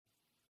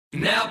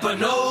Napa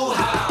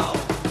know-how.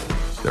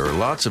 There are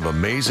lots of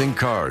amazing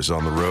cars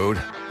on the road,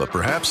 but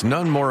perhaps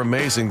none more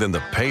amazing than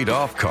the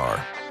paid-off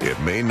car. It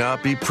may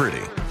not be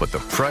pretty, but the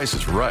price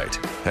is right.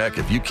 Heck,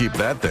 if you keep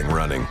that thing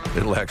running,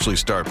 it'll actually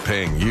start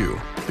paying you.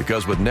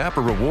 Because with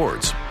Napa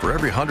Rewards, for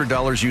every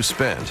 $100 you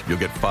spend, you'll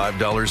get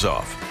 $5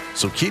 off.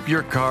 So keep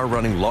your car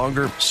running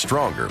longer,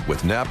 stronger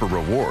with Napa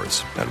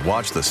Rewards and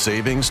watch the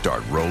savings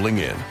start rolling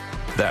in.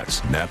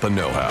 That's Napa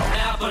know-how.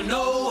 Napa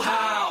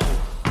know-how.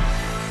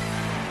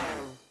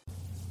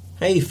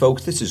 Hey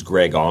folks, this is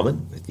Greg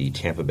Auman with the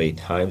Tampa Bay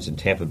Times and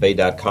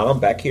TampaBay.com,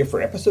 back here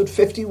for episode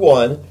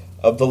 51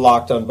 of the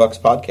Locked on Bucs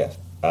podcast.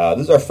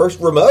 This is our first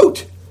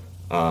remote.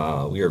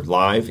 We are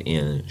live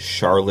in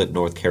Charlotte,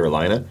 North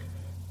Carolina,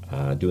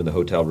 doing the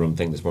hotel room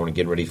thing this morning,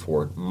 getting ready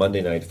for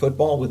Monday Night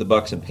Football with the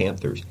Bucs and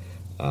Panthers.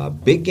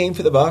 Big game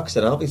for the Bucs,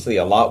 and obviously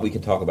a lot we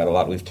can talk about, a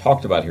lot we've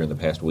talked about here in the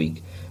past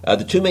week.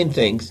 The two main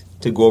things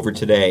to go over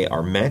today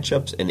are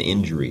matchups and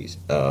injuries.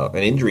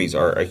 And injuries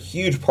are a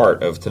huge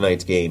part of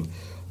tonight's game.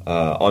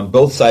 On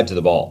both sides of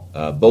the ball.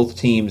 Both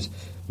teams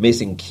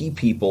missing key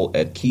people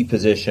at key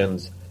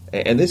positions.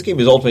 And this game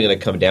is ultimately going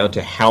to come down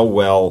to how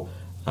well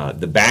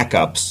the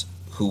backups,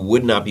 who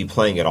would not be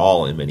playing at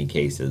all in many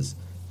cases,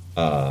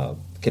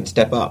 can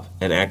step up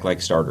and act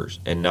like starters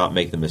and not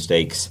make the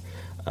mistakes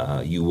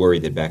you worry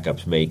that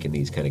backups make in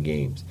these kind of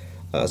games.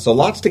 So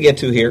lots to get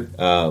to here.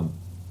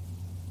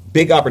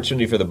 Big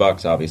opportunity for the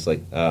Bucs, obviously.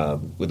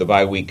 With the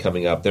bye week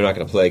coming up, they're not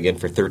going to play again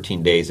for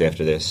 13 days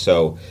after this.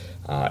 So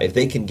if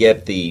they can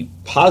get the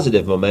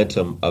positive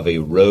momentum of a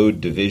road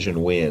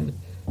division win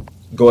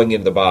going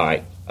into the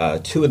bye,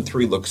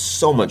 2-3 looks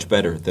so much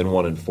better than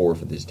 1-4 for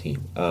this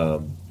team.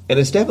 And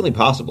it's definitely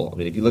possible. I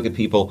mean, if you look at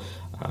people,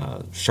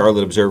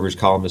 Charlotte Observer's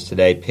columnist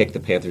today picked the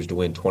Panthers to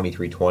win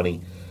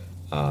 23-20.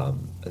 I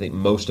think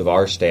most of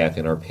our staff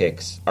in our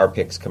picks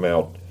come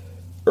out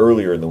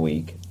earlier in the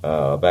week,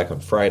 back on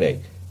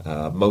Friday.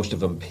 Most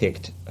of them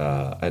picked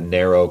a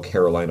narrow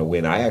Carolina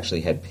win. I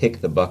actually had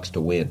picked the Bucs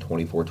to win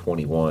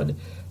 24-21.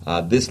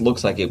 This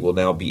looks like it will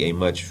now be a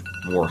much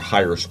more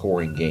higher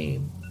scoring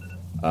game.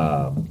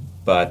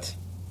 But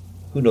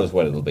who knows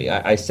what it'll be.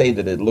 I say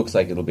that it looks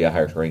like it'll be a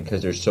higher scoring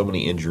because there's so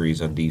many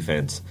injuries on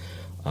defense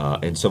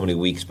and so many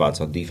weak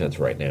spots on defense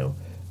right now.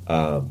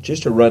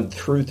 Just to run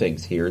through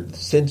things here,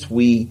 since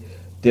we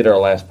did our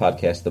last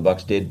podcast, the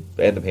Bucs did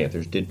and the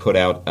Panthers did put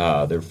out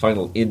their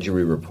final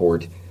injury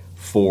report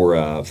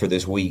for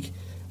this week.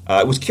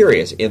 It was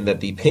curious in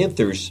that the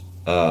Panthers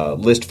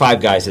list 5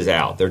 guys as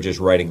out. They're just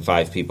writing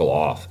 5 people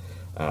off.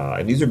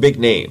 And these are big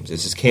names.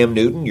 This is Cam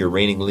Newton, your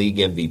reigning league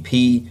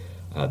MVP.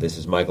 This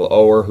is Michael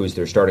Oher, who's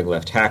their starting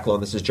left tackle.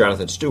 And this is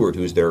Jonathan Stewart,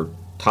 who's their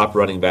top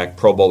running back,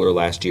 Pro Bowler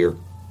last year.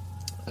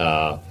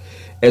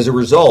 As a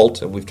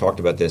result, and we've talked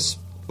about this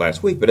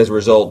last week, but as a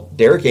result,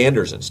 Derek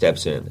Anderson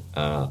steps in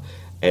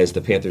as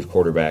the Panthers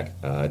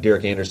quarterback.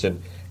 Derek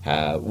Anderson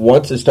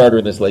once a starter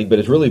in this league, but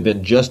has really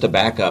been just a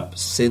backup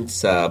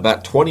since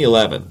about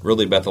 2011,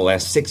 really about the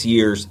last 6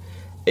 years.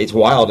 It's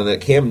wild, and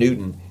that Cam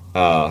Newton,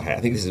 I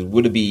think this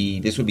would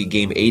be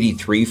game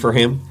 83 for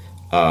him.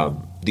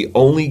 The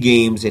only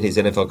games in his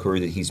NFL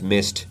career that he's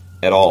missed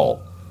at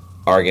all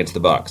are against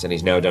the Bucs, and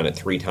he's now done it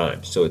 3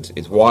 times. So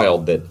it's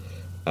wild that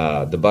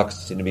the Bucs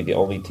seem to be the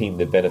only team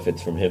that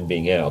benefits from him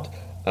being out.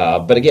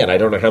 But again, I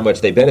don't know how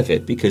much they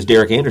benefit because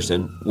Derek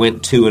Anderson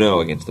went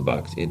 2-0 against the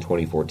Bucs in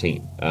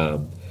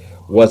 2014.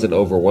 Wasn't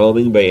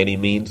overwhelming by any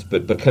means,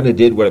 but kind of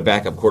did what a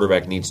backup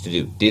quarterback needs to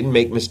do. Didn't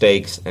make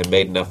mistakes and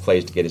made enough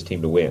plays to get his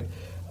team to win.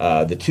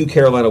 The 2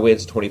 Carolina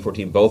wins in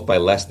 2014, both by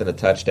less than a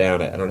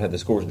touchdown. I don't have the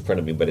scores in front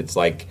of me, but it's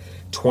like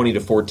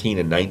 20-14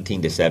 and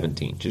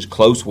 19-17. Just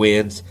close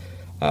wins.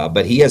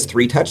 But he has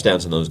 3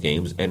 touchdowns in those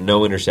games and no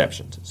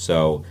interceptions.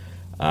 So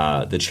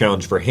the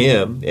challenge for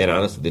him, and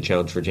honestly the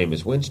challenge for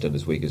Jameis Winston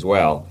this week as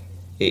well,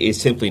 is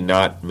simply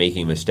not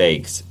making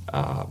mistakes.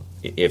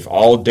 If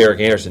all Derek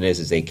Anderson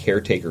is a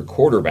caretaker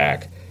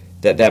quarterback,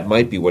 that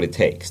might be what it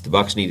takes. The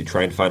Bucs need to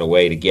try and find a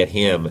way to get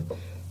him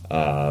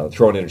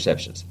throwing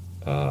interceptions,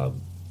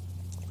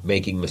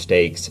 making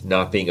mistakes,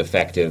 not being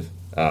effective.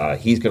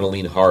 He's going to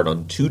lean hard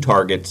on 2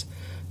 targets.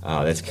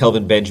 That's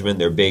Kelvin Benjamin,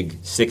 their big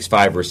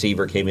 6'5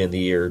 receiver, came in the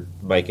year.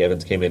 Mike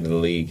Evans came into the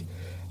league,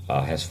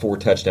 has 4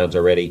 touchdowns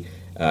already.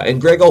 And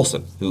Greg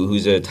Olsen,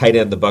 who's a tight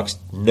end the Bucs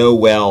know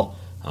well,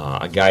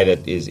 a guy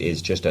that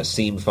is just a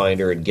seam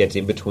finder and gets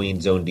in between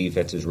zone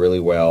defenses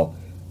really well,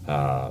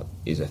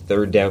 is a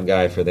third down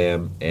guy for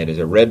them, and is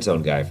a red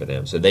zone guy for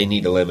them. So they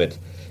need to limit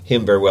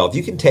him very well. If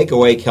you can take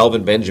away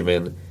Kelvin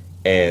Benjamin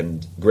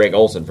and Greg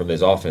Olsen from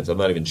this offense, I'm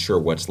not even sure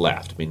what's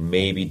left. I mean,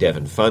 maybe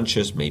Devin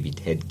Funchess, maybe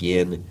Ted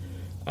Ginn,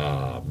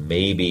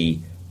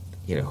 maybe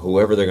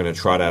whoever they're going to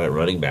trot out at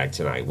running back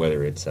tonight,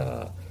 whether it's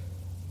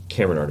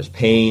Cameron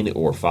Artis-Payne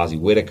or Fozzie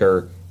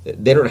Whitaker.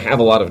 They don't have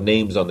a lot of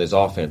names on this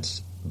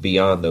offense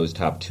beyond those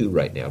top 2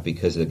 right now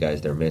because of the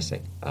guys they're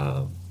missing.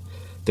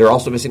 They're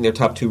also missing their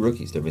top 2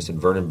 rookies. They're missing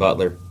Vernon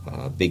Butler,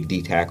 big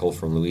D tackle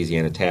from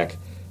Louisiana Tech,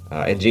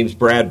 and James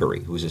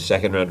Bradbury, who's a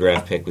second-round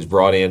draft pick, was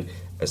brought in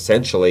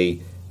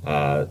essentially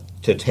to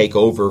take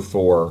over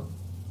for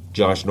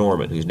Josh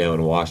Norman, who's now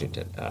in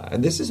Washington.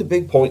 And this is a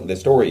big point in the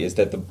story, is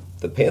that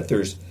the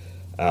Panthers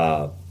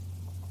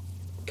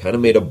kind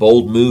of made a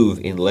bold move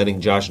in letting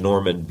Josh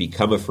Norman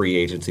becoming a free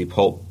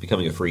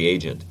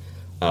agent,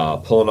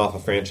 pulling off a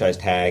franchise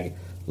tag,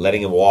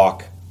 letting him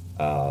walk,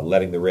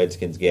 letting the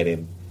Redskins get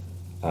him,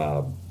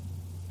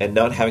 and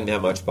not having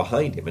that much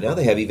behind him. And now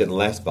they have even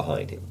less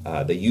behind him.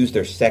 They used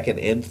their second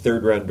and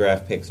third round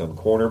draft picks on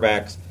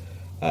cornerbacks.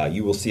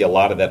 You will see a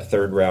lot of that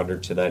third rounder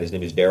tonight. His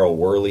name is Darryl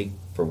Worley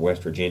from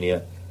West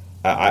Virginia.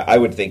 I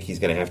would think he's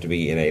going to have to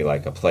be in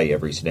a play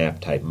every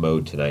snap type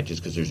mode tonight,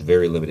 just because there's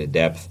very limited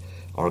depth.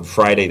 On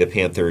Friday, the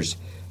Panthers,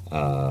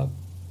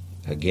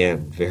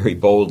 again, very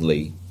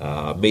boldly,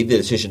 made the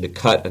decision to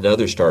cut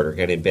another starter, a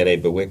guy named Ben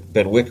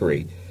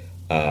Wickery,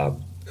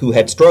 who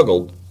had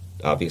struggled,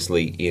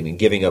 obviously, in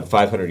giving up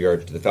 500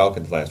 yards to the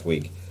Falcons last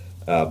week.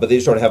 But they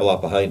just don't have a lot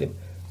behind him.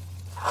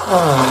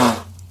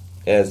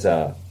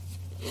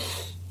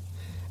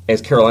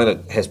 As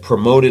Carolina has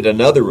promoted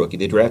another rookie,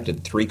 they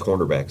drafted 3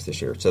 cornerbacks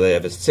this year. So they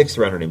have a 6th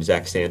rounder named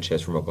Zach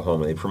Sanchez from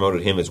Oklahoma. They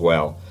promoted him as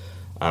well.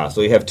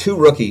 So you have 2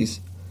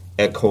 rookies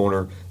at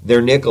corner.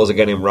 Their nickel is a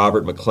guy named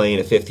Robert McClain,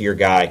 a 5th-year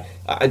guy.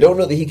 I don't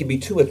know that he can be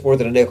too much more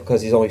than a nickel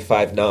because he's only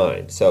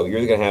 5'9". So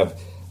you're going to have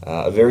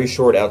a very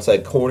short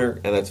outside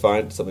corner, and that's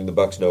fine, something the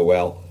Bucs know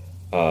well.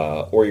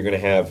 Or you're going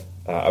to have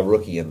a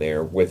rookie in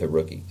there with a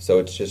rookie. So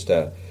it's just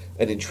an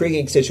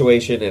intriguing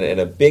situation and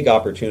a big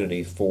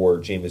opportunity for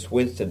Jameis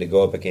Winston to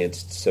go up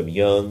against some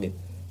young,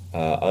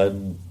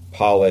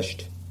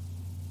 unpolished,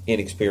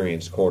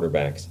 inexperienced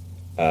cornerbacks.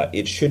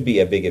 It should be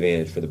a big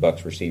advantage for the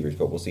Bucs receivers,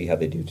 but we'll see how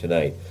they do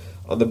tonight.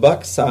 On the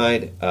Bucs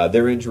side,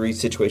 their injury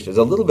situation is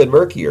a little bit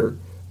murkier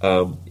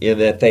in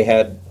that they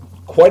had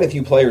quite a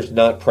few players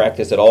not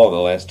practice at all in the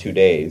last 2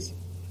 days.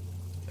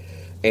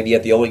 And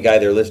yet the only guy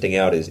they're listing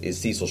out is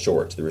Cecil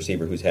Shorts, the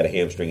receiver who's had a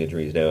hamstring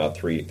injury. He's now out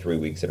three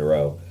weeks in a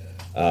row.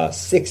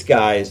 6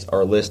 guys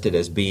are listed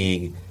as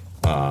being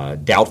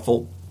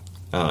doubtful.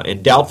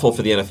 And doubtful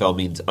for the NFL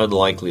means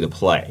unlikely to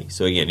play.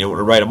 So again, you don't want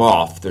to write them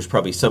off. There's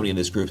probably somebody in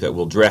this group that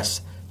will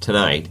dress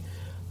tonight.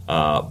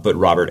 But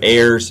Robert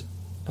Ayers,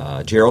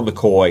 Gerald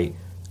McCoy,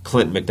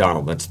 Clinton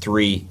McDonald. That's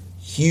 3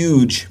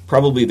 huge,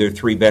 probably their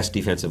 3 best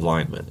defensive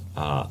linemen.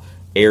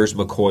 Ayers,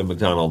 McCoy,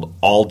 McDonald,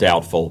 all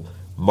doubtful.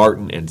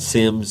 Martin and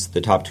Sims,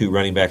 the top 2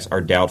 running backs,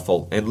 are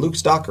doubtful. And Luke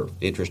Stocker,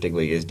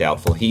 interestingly, is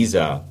doubtful. He's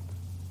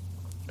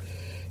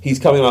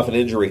coming off an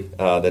injury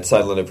that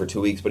sidelined him for 2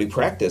 weeks, but he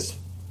practiced,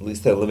 at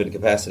least at a limited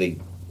capacity,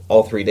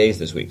 all 3 days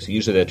this week. So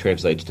usually that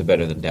translates to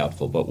better than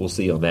doubtful, but we'll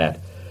see on that.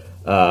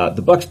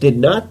 The Bucs did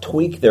not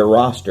tweak their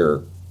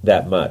roster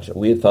that much.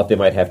 We had thought they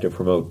might have to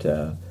promote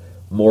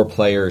more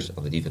players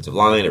on the defensive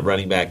line at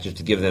running back just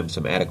to give them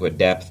some adequate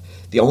depth.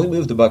 The only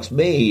move the Bucs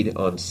made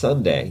on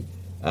Sunday,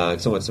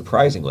 somewhat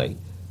surprisingly,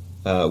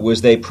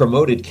 was they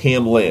promoted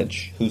Cam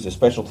Lynch, who's a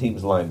special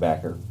teams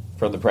linebacker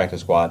from the practice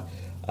squad,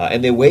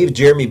 and they waived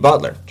Jeremy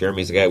Butler.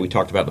 Jeremy's a guy we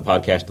talked about in the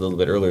podcast a little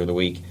bit earlier in the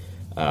week,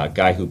 a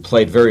guy who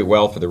played very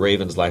well for the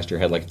Ravens last year,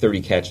 had like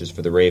 30 catches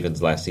for the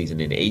Ravens last season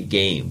in 8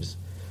 games,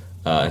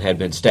 and had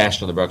been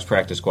stashed on the Bucs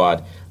practice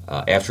squad.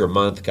 After a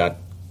month, got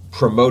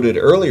promoted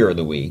earlier in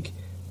the week.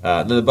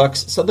 And then the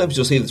Bucs, sometimes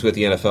you'll see this with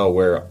the NFL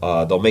where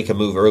they'll make a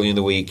move early in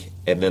the week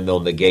and then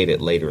they'll negate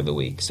it later in the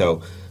week.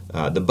 So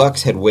the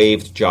Bucs had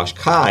waived Josh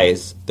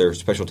Keyes, their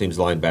special teams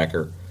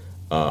linebacker,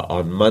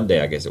 on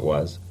Monday, I guess it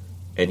was,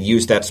 and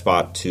used that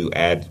spot to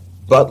add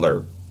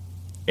Butler.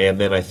 And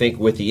then I think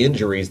with the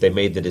injuries, they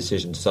made the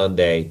decision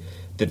Sunday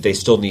that they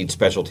still need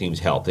special teams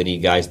help. They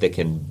need guys that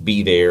can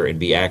be there and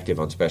be active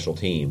on special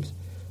teams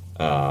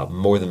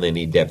more than they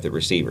need depth at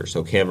receiver.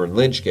 So Cameron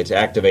Lynch gets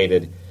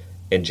activated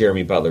and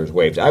Jeremy Butler is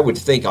waived. I would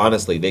think,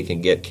 honestly, they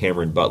can get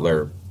Jeremy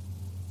Butler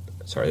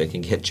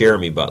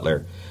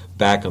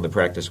back on the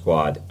practice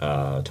squad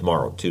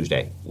tomorrow,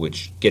 Tuesday,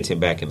 which gets him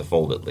back in the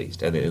fold at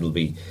least. And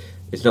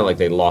it's not like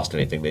they lost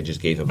anything. They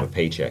just gave him a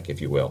paycheck,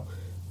 if you will.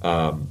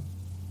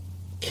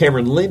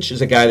 Cameron Lynch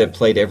is a guy that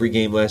played every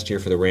game last year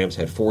for the Rams,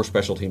 had 4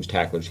 special teams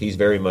tacklers. He's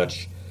very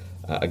much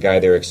a guy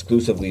there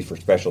exclusively for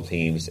special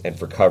teams and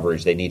for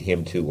coverage. They need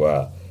him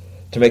to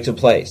make some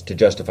plays to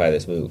justify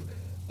this move.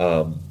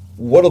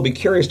 What'll be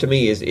curious to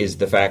me is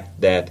the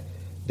fact that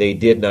they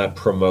did not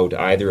promote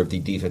either of the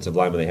defensive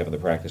linemen they have in the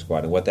practice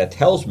squad. And what that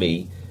tells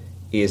me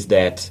is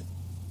that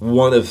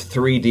one of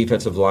 3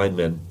 defensive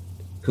linemen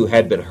who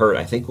had been hurt,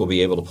 I think, will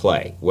be able to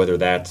play. Whether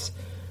that's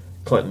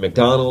Clinton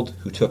McDonald,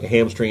 who took a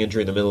hamstring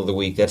injury in the middle of the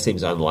week, that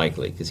seems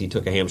unlikely because he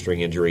took a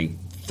hamstring injury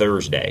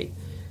Thursday,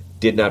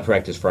 did not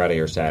practice Friday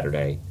or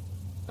Saturday.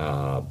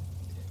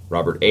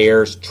 Robert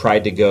Ayers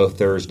tried to go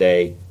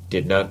Thursday,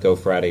 did not go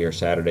Friday or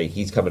Saturday.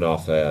 He's coming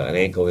off an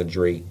ankle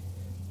injury.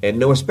 And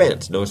Noah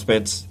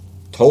Spence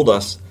told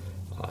us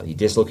he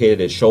dislocated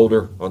his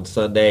shoulder on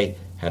Sunday,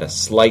 had a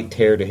slight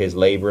tear to his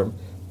labrum.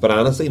 But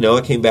honestly,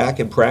 Noah came back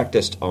and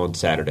practiced on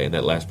Saturday in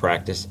that last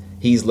practice.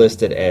 He's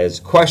listed as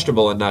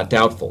questionable and not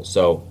doubtful.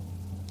 So,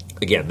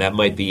 again, that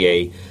might be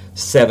a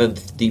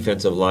 7th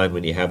defensive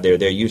lineman you have there.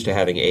 They're used to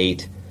having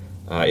 8.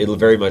 It'll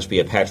very much be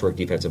a patchwork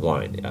defensive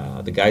line.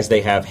 The guys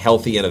they have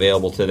healthy and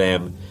available to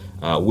them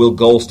Will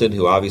Golston,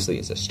 who obviously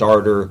is a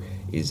starter,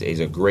 is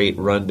a great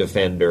run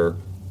defender,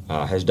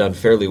 has done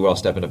fairly well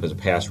stepping up as a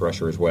pass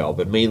rusher as well,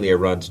 but mainly a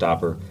run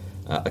stopper.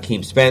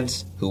 Akeem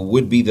Spence, who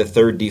would be the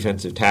third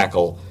defensive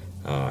tackle,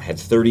 had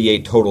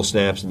 38 total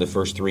snaps in the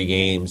first 3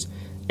 games,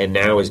 and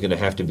now is going to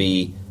have to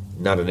be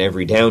not an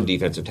every down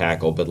defensive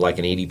tackle, but like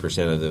an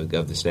 80%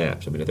 of the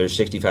snaps. I mean, if there's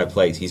 65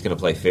 plays, he's going to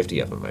play 50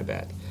 of them, I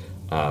bet.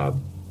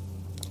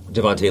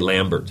 Devontae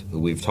Lambert, who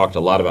we've talked a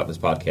lot about in this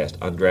podcast,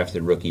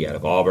 undrafted rookie out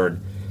of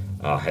Auburn,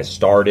 has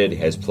started,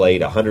 has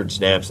played 100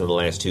 snaps in the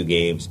last 2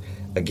 games.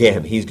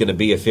 Again, he's going to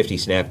be a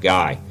 50-snap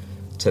guy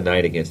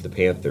tonight against the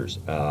Panthers,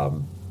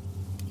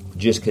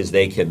 just because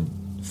they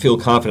can feel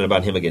confident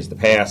about him against the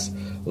pass,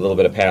 a little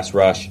bit of pass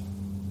rush.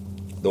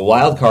 The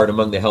wild card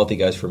among the healthy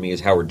guys for me is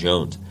Howard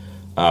Jones,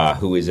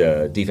 who is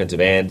a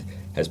defensive end,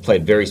 has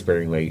played very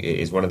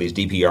sparingly, is one of these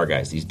DPR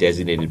guys, these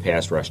designated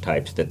pass rush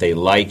types that they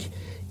like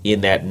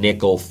in that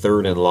nickel,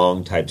 third and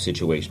long type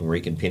situation where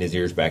he can pin his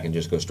ears back and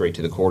just go straight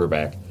to the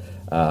quarterback.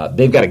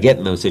 They've got to get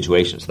in those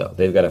situations, though.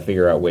 They've got to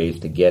figure out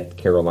ways to get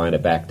Carolina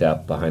backed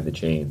up behind the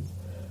chains.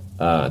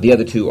 The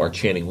other two are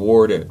Channing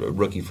Ward, a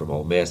rookie from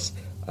Ole Miss,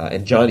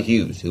 and John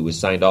Hughes, who was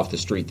signed off the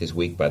street this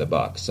week by the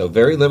Bucs. So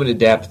very limited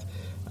depth.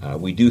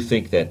 We do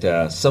think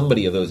that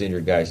somebody of those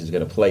injured guys is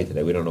going to play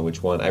today. We don't know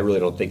which one. I really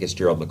don't think it's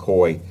Gerald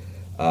McCoy.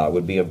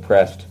 Would be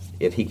impressed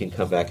if he can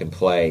come back and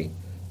play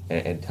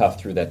and tough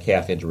through that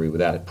calf injury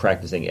without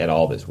practicing at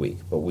all this week.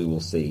 But we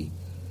will see.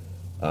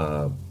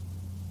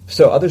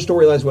 So other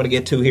storylines we want to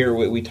get to here.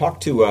 We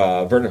talked to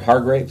Vernon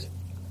Hargreaves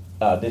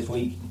this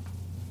week.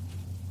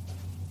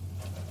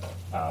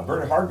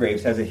 Vernon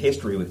Hargreaves has a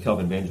history with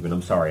Kelvin Benjamin.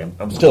 I'm sorry.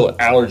 I'm still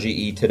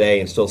allergy-y today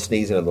and still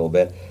sneezing a little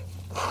bit.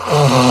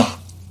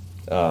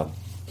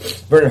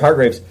 Vernon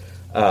Hargreaves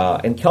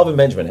and Kelvin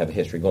Benjamin have a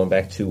history going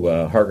back to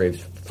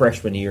Hargreaves'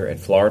 freshman year at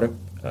Florida,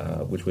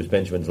 which was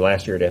Benjamin's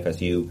last year at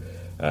FSU,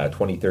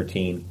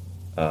 2013.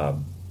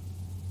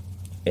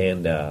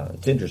 And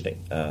it's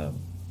interesting.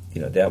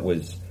 That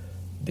was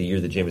the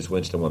year that Jameis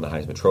Winston won the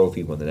Heisman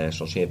Trophy, won the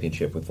national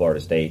championship with Florida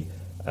State.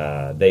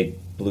 They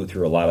blew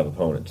through a lot of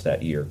opponents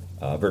that year.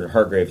 Vernon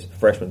Hargreaves,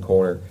 freshman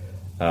corner,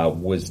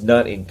 was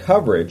not in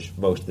coverage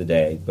most of the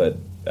day, but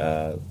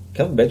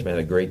Kelvin Benjamin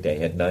had a great day.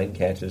 Had 9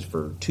 catches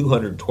for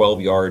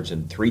 212 yards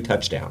and 3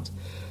 touchdowns.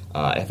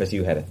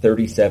 FSU had a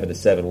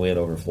 37-7 win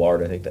over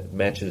Florida. I think that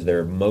matches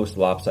their most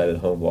lopsided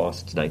home loss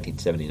since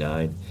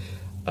 1979.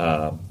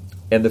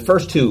 And the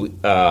first 2,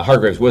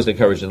 Hargreaves wasn't in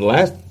coverage. And the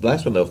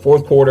last one, though,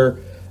 fourth quarter,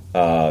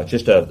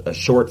 just a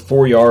short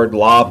 4-yard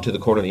lob to the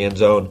corner of the end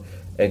zone,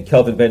 and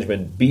Kelvin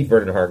Benjamin beat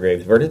Vernon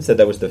Hargreaves. Vernon said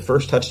that was the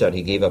first touchdown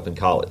he gave up in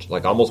college,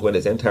 like almost went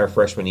his entire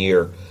freshman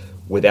year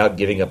without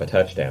giving up a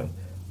touchdown.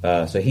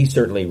 So he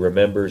certainly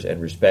remembers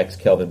and respects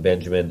Kelvin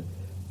Benjamin,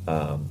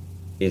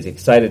 is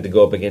excited to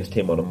go up against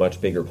him on a much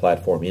bigger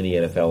platform in the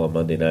NFL on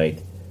Monday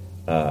night.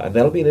 And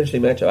that'll be an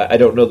interesting matchup. I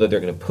don't know that they're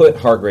going to put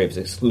Hargreaves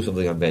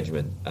exclusively on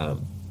Benjamin.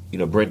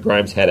 Brent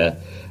Grimes had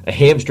a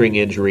hamstring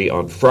injury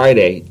on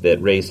Friday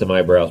that raised some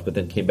eyebrows, but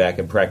then came back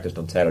and practiced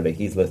on Saturday.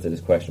 He's listed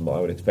as questionable.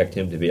 I would expect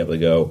him to be able to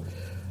go.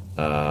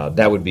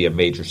 That would be a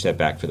major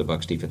setback for the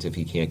Bucs defense if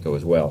he can't go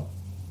as well.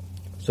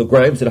 So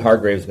Grimes and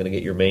Hargreaves are going to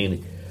get your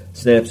main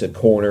snaps at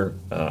corner.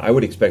 I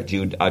would expect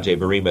Jude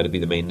Ajayi-Barima to be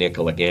the main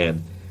nickel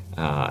again.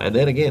 And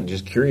then again,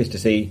 just curious to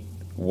see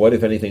what,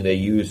 if anything, they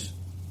use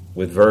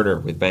with Werner,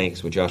 with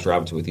Banks, with Josh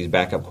Robinson, with these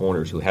backup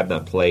corners who have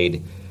not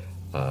played.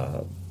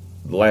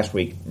 Last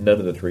week, none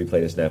of the 3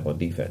 played a snap on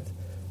defense.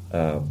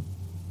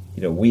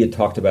 We had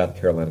talked about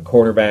the Carolina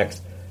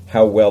cornerbacks,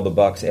 how well the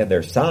Bucs and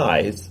their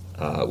size,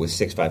 with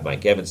 6'5"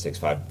 Mike Evans,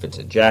 6'5"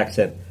 Vincent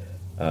Jackson,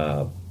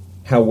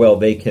 how well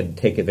they can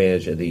take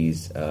advantage of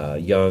these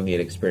young,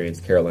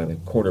 inexperienced Carolina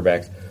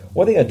cornerbacks.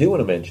 One thing I do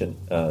want to mention,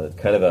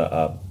 kind of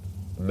a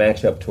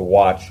matchup to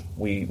watch,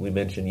 we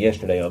mentioned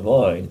yesterday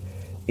online,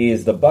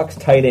 is the Bucs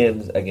tight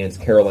ends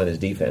against Carolina's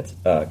defense.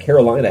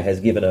 Carolina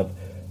has given up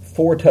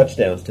 4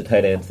 touchdowns to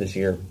tight ends this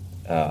year.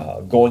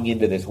 Going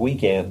into this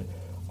weekend,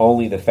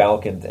 only the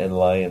Falcons and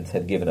Lions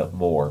had given up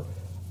more.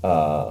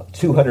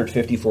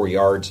 254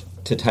 yards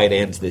to tight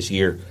ends this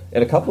year,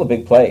 and a couple of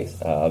big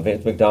plays.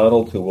 Vance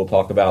McDonald, who we'll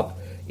talk about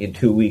in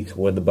 2 weeks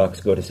when the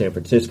Bucs go to San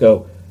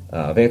Francisco.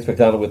 Vance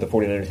McDonald with the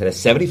 49ers had a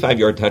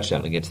 75-yard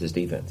touchdown against this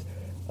defense.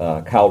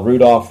 Kyle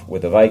Rudolph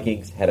with the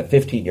Vikings had a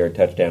 15-yard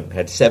touchdown,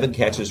 had 7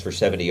 catches for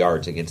 70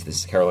 yards against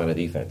this Carolina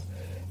defense.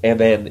 And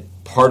then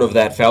part of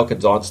that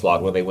Falcons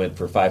onslaught when they went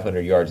for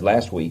 500 yards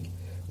last week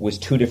was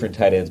 2 different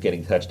tight ends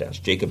getting touchdowns.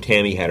 Jacob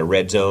Tamme had a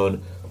red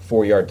zone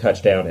 4-yard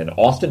touchdown, and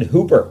Austin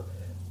Hooper,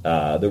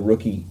 the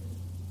rookie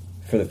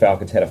for the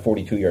Falcons, had a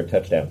 42-yard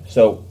touchdown.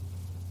 So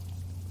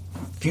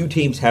few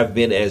teams have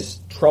been as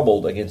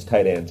troubled against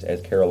tight ends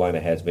as Carolina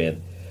has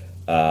been.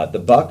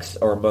 The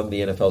Bucs are among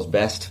the NFL's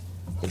best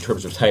in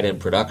terms of tight end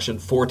production.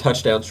 4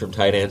 touchdowns from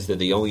tight ends. They're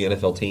the only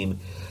NFL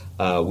team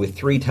with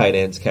 3 tight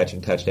ends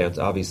catching touchdowns.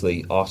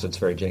 Obviously, Austin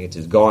Seferian-Jenkins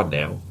is gone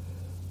now.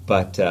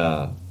 But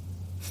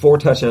 4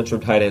 touchdowns from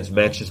tight ends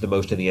matches the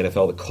most in the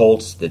NFL. The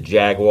Colts, the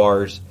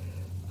Jaguars,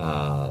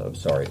 I'm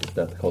sorry, it's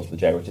not the Colts and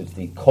the Jaguars. It's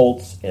the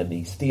Colts and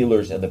the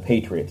Steelers and the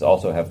Patriots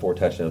also have 4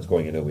 touchdowns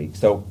going into a week.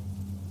 So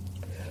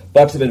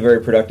Bucs have been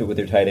very productive with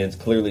their tight ends.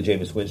 Clearly,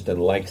 Jameis Winston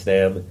likes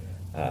them,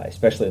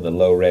 especially in the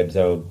low red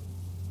zone.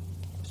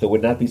 So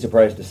would not be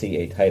surprised to see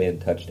a tight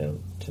end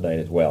touchdown tonight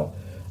as well.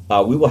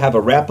 We will have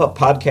a wrap-up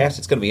podcast.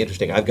 It's going to be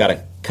interesting. I've got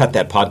to cut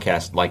that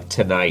podcast like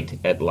tonight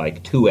at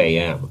like 2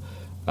 a.m.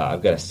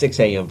 I've got a 6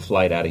 a.m.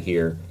 flight out of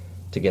here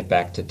to get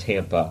back to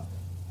Tampa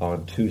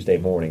on Tuesday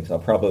morning. So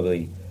I'll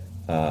probably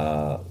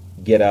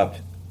get up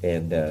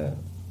and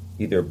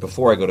either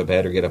before I go to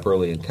bed or get up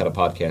early and cut a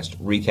podcast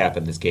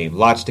recapping this game.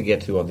 Lots to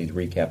get to on these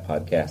recap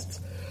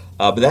podcasts.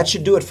 But that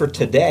should do it for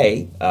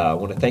today. I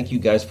want to thank you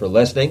guys for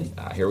listening.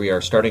 Here we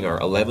are starting our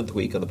 11th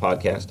week of the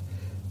podcast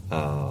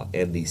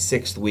and the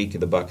 6th week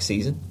of the Bucs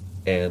season.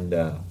 And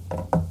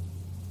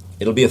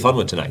it'll be a fun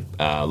one tonight.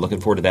 Looking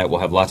forward to that.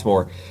 We'll have lots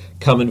more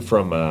coming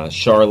from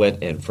Charlotte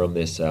and from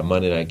this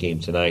Monday night game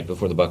tonight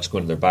before the Bucs go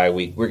into their bye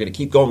week. We're going to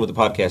keep going with the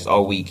podcast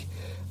all week,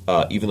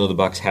 even though the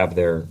Bucs have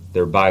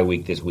their bye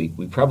week this week.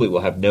 We probably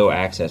will have no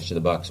access to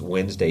the Bucs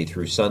Wednesday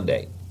through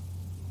Sunday.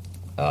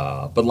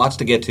 But lots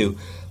to get to,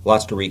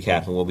 lots to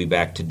recap, and we'll be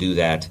back to do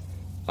that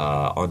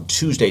on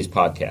Tuesday's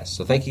podcast.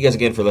 So thank you guys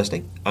again for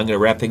listening. I'm going to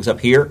wrap things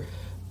up here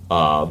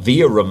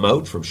via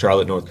remote from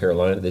Charlotte, North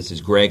Carolina. This is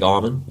Greg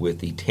Auman with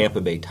the Tampa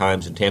Bay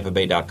Times and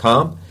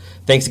TampaBay.com.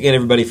 Thanks again,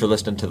 everybody, for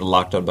listening to the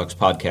Locked On Bucs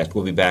podcast.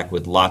 We'll be back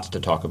with lots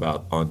to talk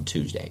about on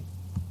Tuesday.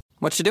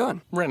 What you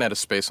doing? Ran out of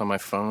space on my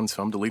phone,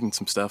 so I'm deleting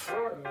some stuff.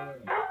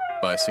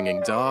 Bye,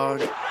 singing dog.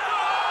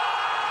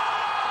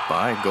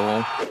 Bye,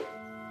 goal.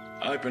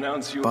 I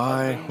pronounce you.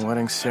 Bye,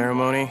 wedding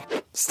ceremony.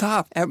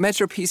 Stop. At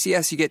Metro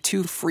PCS, you get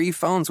 2 free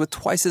phones with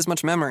twice as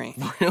much memory.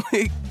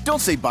 Really? Don't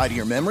say bye to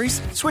your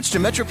memories. Switch to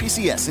Metro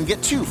PCS and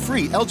get 2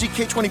 free LG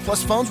K20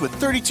 Plus phones with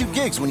 32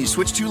 gigs when you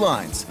switch 2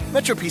 lines.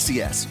 Metro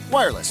PCS.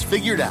 Wireless.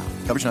 Figured out.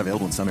 Coverage not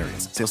available in some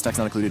areas. Sales tax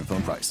not included in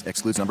phone price.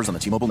 Excludes numbers on the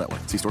T-Mobile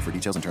network. See store for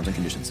details and terms and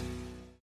conditions.